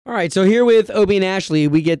All right, so here with Obie and Ashley,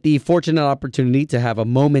 we get the fortunate opportunity to have a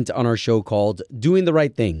moment on our show called Doing the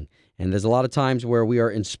Right Thing. And there's a lot of times where we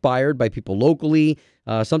are inspired by people locally.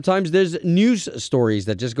 Sometimes there's news stories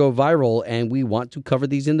that just go viral, and we want to cover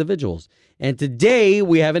these individuals. And today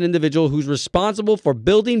we have an individual who's responsible for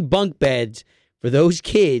building bunk beds for those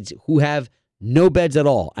kids who have no beds at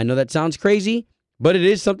all. I know that sounds crazy, but it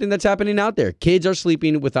is something that's happening out there. Kids are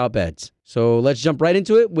sleeping without beds. So let's jump right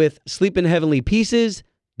into it with Sleep in Heavenly Pieces,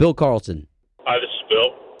 Bill Carlton. Hi, this is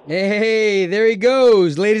Bill. Hey, there he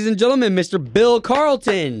goes. Ladies and gentlemen, Mr. Bill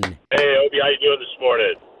Carlton. Hey, Obie, how you doing this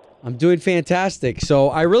morning? I'm doing fantastic. So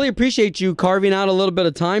I really appreciate you carving out a little bit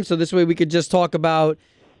of time so this way we could just talk about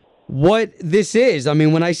what this is. I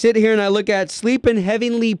mean, when I sit here and I look at Sleep in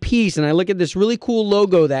Heavenly Peace and I look at this really cool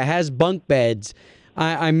logo that has bunk beds,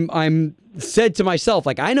 I'm said to myself,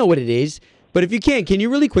 like, I know what it is. But if you can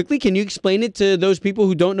you really quickly, can you explain it to those people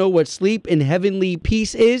who don't know what Sleep in Heavenly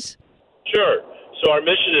Peace is? Sure. So our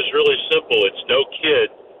mission is really simple. It's no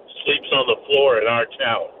kid sleeps on the floor in our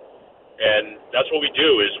town. And that's what we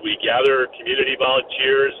do is we gather community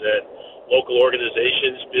volunteers and local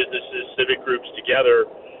organizations, businesses, civic groups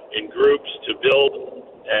together in groups to build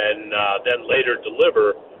and then later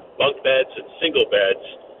deliver bunk beds and single beds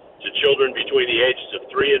to children between the ages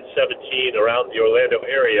of 3 and 17 around the Orlando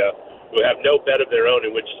area who have no bed of their own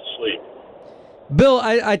in which to sleep. Bill,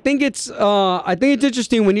 I think it's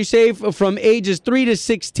interesting when you say from ages 3 to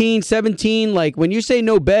 16, 17, like when you say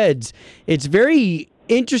no beds, it's very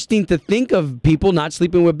interesting to think of people not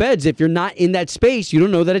sleeping with beds. If you're not in that space, you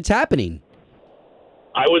don't know that it's happening.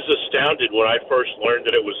 I was astounded when I first learned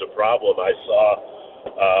that it was a problem. I saw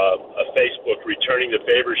a Facebook Returning the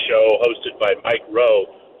Favor show hosted by Mike Rowe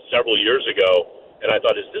several years ago, and I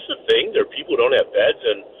thought, is this a thing? There are people who don't have beds?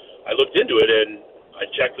 And I looked into it, and I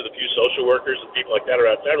checked with a few social workers and people like that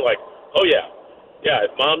around town. Like, oh yeah,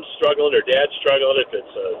 if mom's struggling or dad's struggling, if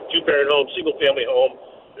it's a two-parent home, single-family home,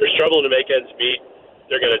 they're struggling to make ends meet.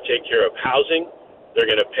 They're going to take care of housing. They're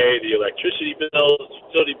going to pay the electricity bills,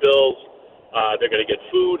 utility bills. They're going to get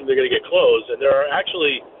food, and they're going to get clothes. And there are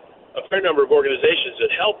actually a fair number of organizations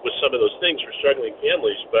that help with some of those things for struggling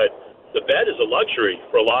families. But the bed is a luxury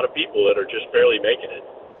for a lot of people that are just barely making it.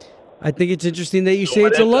 I think it's interesting that you say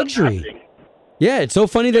it's a luxury. Yeah, it's so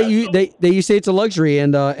funny that you say it's a luxury,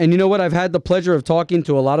 and you know what? I've had the pleasure of talking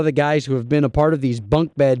to a lot of the guys who have been a part of these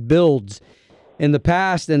bunk bed builds in the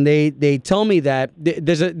past, and they tell me that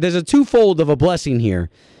there's a twofold of a blessing here.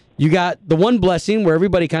 You got the one blessing where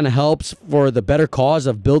everybody kind of helps for the better cause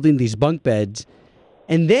of building these bunk beds,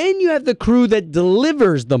 and then you have the crew that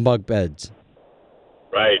delivers the bunk beds.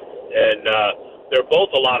 Right, and they're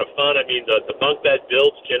both a lot of fun. I mean, the bunk bed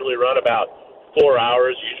builds generally run about 4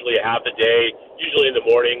 hours, usually a half a day, usually in the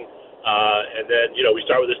morning. And then, we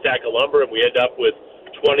start with a stack of lumber and we end up with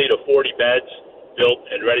 20 to 40 beds built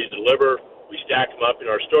and ready to deliver. We stack them up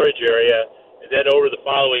in our storage area. And then over the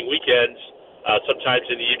following weekends, sometimes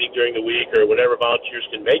in the evening during the week or whenever volunteers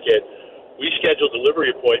can make it, we schedule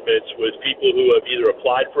delivery appointments with people who have either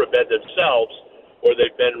applied for a bed themselves or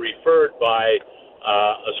they've been referred by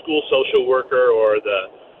a school social worker or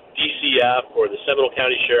the DCF or the Seminole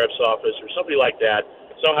County Sheriff's Office or somebody like that.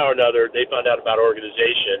 Somehow or another, they found out about our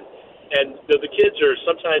organization. And the kids are,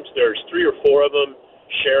 sometimes there's 3 or 4 of them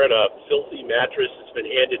sharing a filthy mattress that's been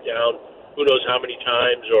handed down who knows how many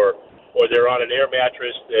times, or they're on an air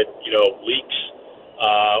mattress that, leaks,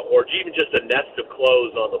 or even just a nest of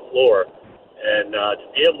clothes on the floor. And to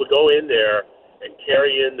be able to go in there and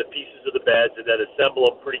carry in the pieces of the beds and then assemble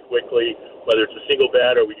them pretty quickly, whether it's a single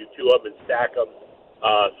bed or we do 2 of them and stack them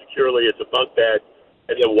securely as a bunk bed,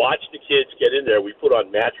 and then watch the kids get in there. We put on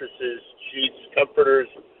mattresses, sheets, comforters,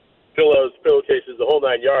 pillows, pillowcases, the whole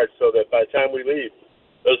 9 yards, so that by the time we leave,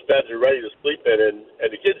 those beds are ready to sleep in, and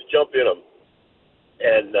the kids jump in them.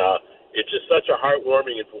 And it's just such a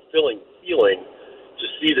heartwarming and fulfilling feeling to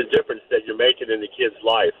see the difference that you're making in the kid's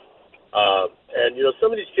life. And, some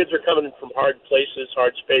of these kids are coming from hard places,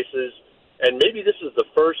 hard spaces, and maybe this is the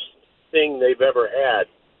first thing they've ever had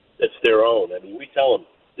that's their own. I mean, we tell them,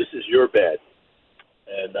 this is your bed,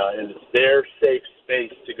 and it's their safe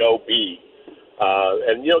space to go be.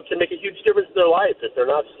 And, it can make a huge difference in their life. If they're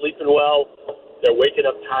not sleeping well, they're waking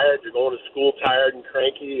up tired, they're going to school tired and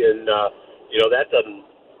cranky, and, that doesn't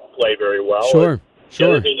play very well. Sure. The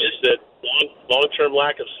other thing is that long-term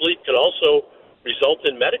lack of sleep can also result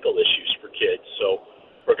in medical issues for kids. So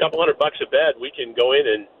for a couple $100 a bed, we can go in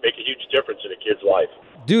and make a huge difference in a kid's life.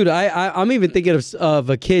 Dude, I'm even thinking of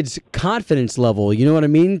a kid's confidence level. You know what I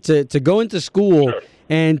mean? To go into school Sure.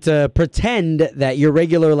 and to pretend that you're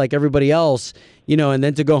regular like everybody else, and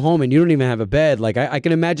then to go home and you don't even have a bed. Like I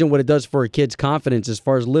can imagine what it does for a kid's confidence as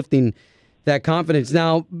far as lifting that confidence.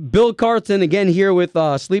 Now, Bill Carlton again here with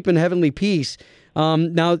Sleep in Heavenly Peace.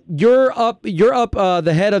 Now you're up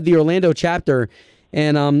the head of the Orlando chapter.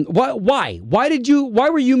 And why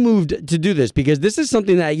were you moved to do this? Because this is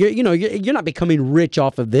something that you're not becoming rich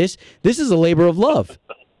off of this. This is a labor of love.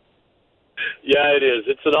 Yeah, it is.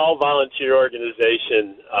 It's an all-volunteer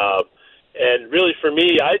organization. And really for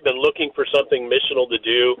me, I'd been looking for something missional to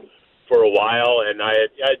do for a while, and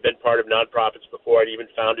I'd been part of nonprofits before. I'd even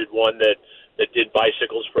founded one that did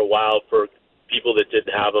bicycles for a while for people that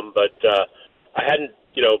didn't have them. But I hadn't,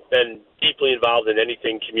 been deeply involved in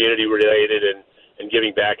anything community-related and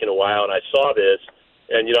giving back in a while, and I saw this,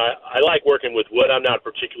 and I like working with wood. I'm not a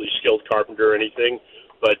particularly skilled carpenter or anything,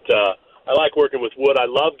 but I like working with wood. I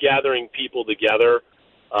love gathering people together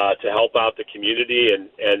to help out the community,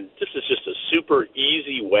 and this is just a super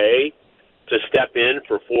easy way to step in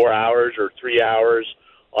for 4 hours or 3 hours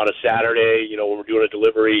on a Saturday, when we're doing a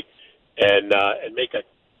delivery, and make a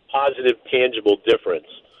positive, tangible difference.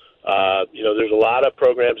 There's a lot of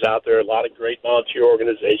programs out there, a lot of great volunteer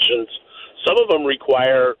organizations. Some of them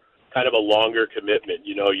require kind of a longer commitment.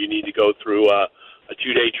 You need to go through a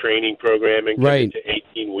 2-day training program and right. to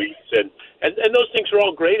 18 weeks. And those things are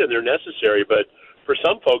all great and they're necessary. But for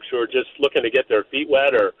some folks who are just looking to get their feet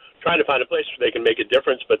wet or trying to find a place where they can make a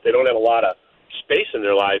difference, but they don't have a lot of space in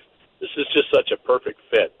their life, this is just such a perfect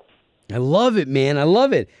fit. I love it, man. I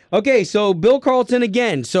love it. Okay, so Bill Carlton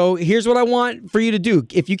again. So here's what I want for you to do.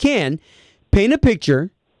 If you can, paint a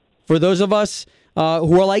picture for those of us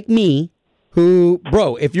who are like me,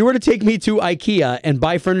 bro, if you were to take me to IKEA and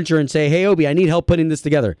buy furniture and say, hey, Obi, I need help putting this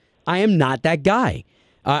together, I am not that guy.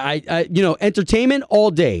 Entertainment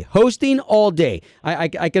all day, hosting all day.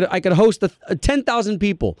 I could host 10,000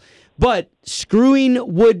 people, but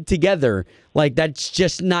screwing wood together, like that's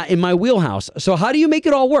just not in my wheelhouse. So how do you make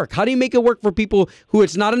it all work? How do you make it work for people who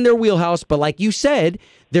it's not in their wheelhouse, but like you said,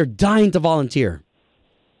 they're dying to volunteer?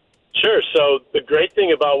 Sure. So the great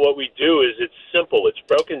thing about what we do is it's simple. It's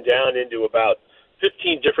broken down into about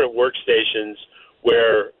 15 different workstations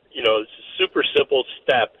where, it's a super simple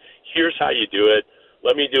step. Here's how you do it.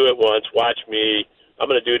 Let me do it once. Watch me. I'm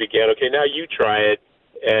going to do it again. Okay, now you try it.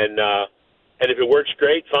 And if it works,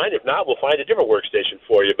 great, fine. If not, we'll find a different workstation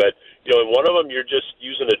for you. But, in one of them, you're just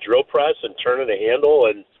using a drill press and turning a handle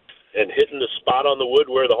and hitting the spot on the wood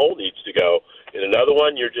where the hole needs to go. In another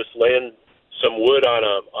one, you're just laying some wood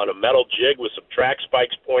on a metal jig with some track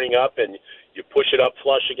spikes pointing up, and you push it up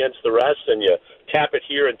flush against the rest, and you tap it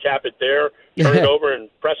here and tap it there, turn it over, and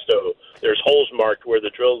presto, there's holes marked where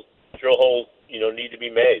the drill holes need to be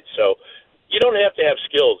made. So you don't have to have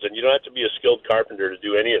skills, and you don't have to be a skilled carpenter to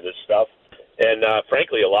do any of this stuff. And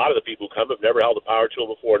frankly, a lot of the people who come have never held a power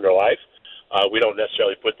tool before in their life. We don't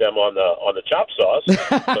necessarily put them on the chop sauce,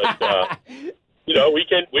 but we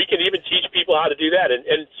can even teach people how to do that.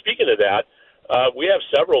 And speaking of that, we have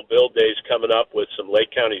several build days coming up with some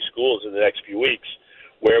Lake County schools in the next few weeks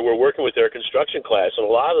where we're working with their construction class, and a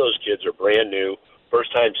lot of those kids are brand new,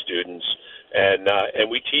 first-time students,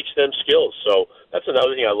 and we teach them skills. So that's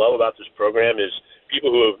another thing I love about this program is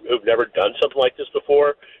people who've never done something like this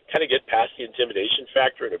before kind of get past the intimidation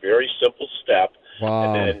factor in a very simple step.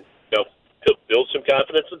 Wow. And then build some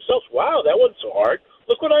confidence themselves. Wow, that wasn't so hard.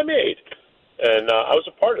 Look what I made. And I was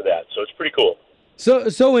a part of that, so it's pretty cool.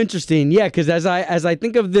 So interesting, yeah. Because as I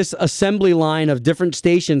think of this assembly line of different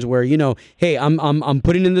stations, where hey, I'm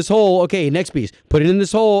putting in this hole. Okay, next piece. Put it in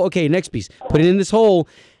this hole. Okay, next piece. Put it in this hole.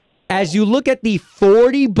 As you look at the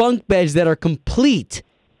 40 bunk beds that are complete,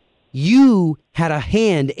 you had a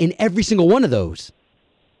hand in every single one of those.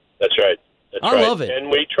 That's right. I love it. And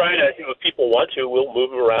we try to, if people want to, we'll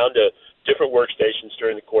move them around to different workstations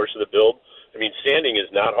during the course of the build. I mean, sanding is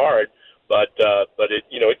not hard. But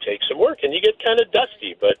it takes some work, and you get kind of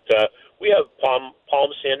dusty. But we have palm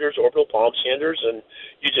sanders, orbital palm sanders, and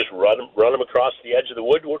you just run them across the edge of the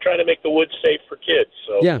wood. We're trying to make the wood safe for kids,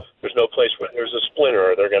 so there's no place where there's a splinter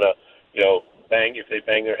or they're gonna, bang. If they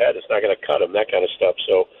bang their head, it's not gonna cut them. That kind of stuff.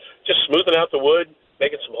 So just smoothing out the wood,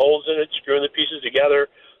 making some holes in it, screwing the pieces together.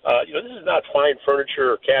 This is not fine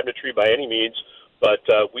furniture or cabinetry by any means, but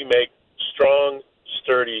we make strong,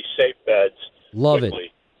 sturdy, safe beds. Love quickly.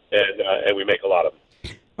 it. And we make a lot of them.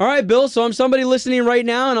 All right, Bill. So I'm somebody listening right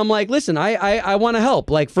now, and I'm like, listen, I want to help.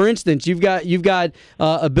 Like, for instance, you've got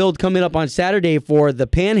a build coming up on Saturday for the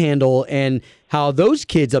Panhandle, and how those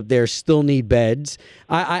kids up there still need beds.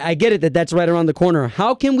 I get it that's right around the corner.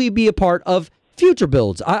 How can we be a part of future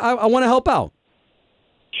builds? I want to help out.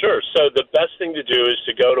 Sure. So the best thing to do is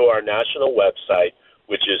to go to our national website,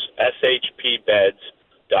 which is shpbeds.org,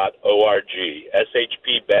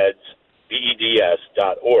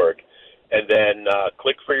 shpbeds.org, and then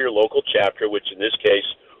click for your local chapter, which in this case,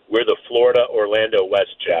 we're the Florida Orlando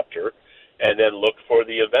West chapter, and then look for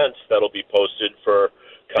the events that'll be posted for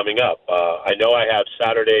coming up. I know I have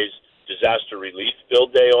Saturday's Disaster Relief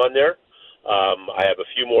Build Day on there. I have a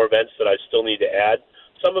few more events that I still need to add.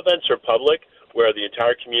 Some events are public, where the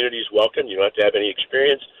entire community is welcome. You don't have to have any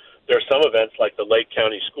experience. There are some events, like the Lake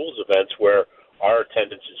County Schools events, where our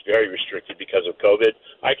attendance is very restricted because of COVID.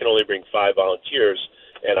 I can only bring 5 volunteers,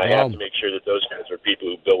 and I have to make sure that those guys are people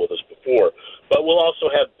who've built with us before. But we'll also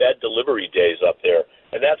have bed delivery days up there,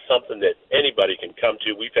 and that's something that anybody can come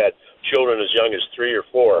to. We've had children as young as 3 or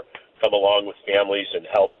 4 come along with families and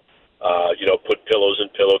help, put pillows in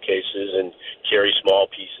pillowcases and carry small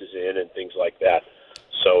pieces in and things like that.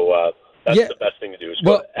 So that's the best thing to do is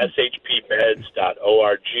go to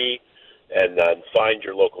shpbeds.org and find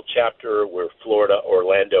your local chapter. We're Florida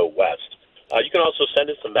Orlando West. You can also send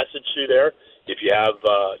us a message through there if you have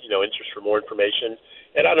interest for more information.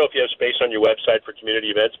 And I don't know if you have space on your website for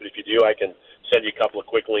community events, but if you do, I can send you a couple of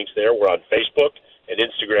quick links there. We're on Facebook and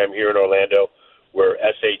Instagram here in Orlando. We're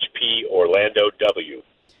SHP Orlando W.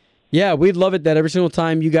 Yeah, we'd love it that every single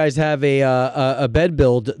time you guys have a bed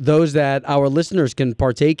build, those that our listeners can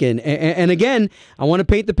partake in. And again, I want to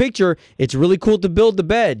paint the picture. It's really cool to build the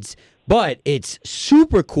beds, but it's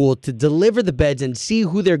super cool to deliver the beds and see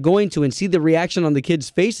who they're going to and see the reaction on the kids'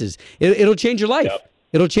 faces. It'll change your life. Yep.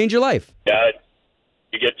 It'll change your life. Yeah,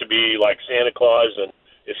 you get to be like Santa Claus, and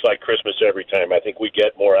it's like Christmas every time. I think we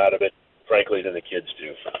get more out of it, frankly, than the kids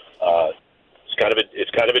do.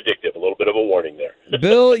 It's kind of addictive. A little bit of a warning there.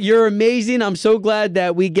 Bill, you're amazing. I'm so glad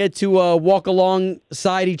that we get to walk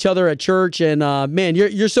alongside each other at church. And man,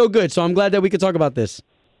 you're so good. So I'm glad that we could talk about this.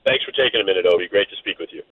 Thanks for taking a minute, Obi. Great to speak with you.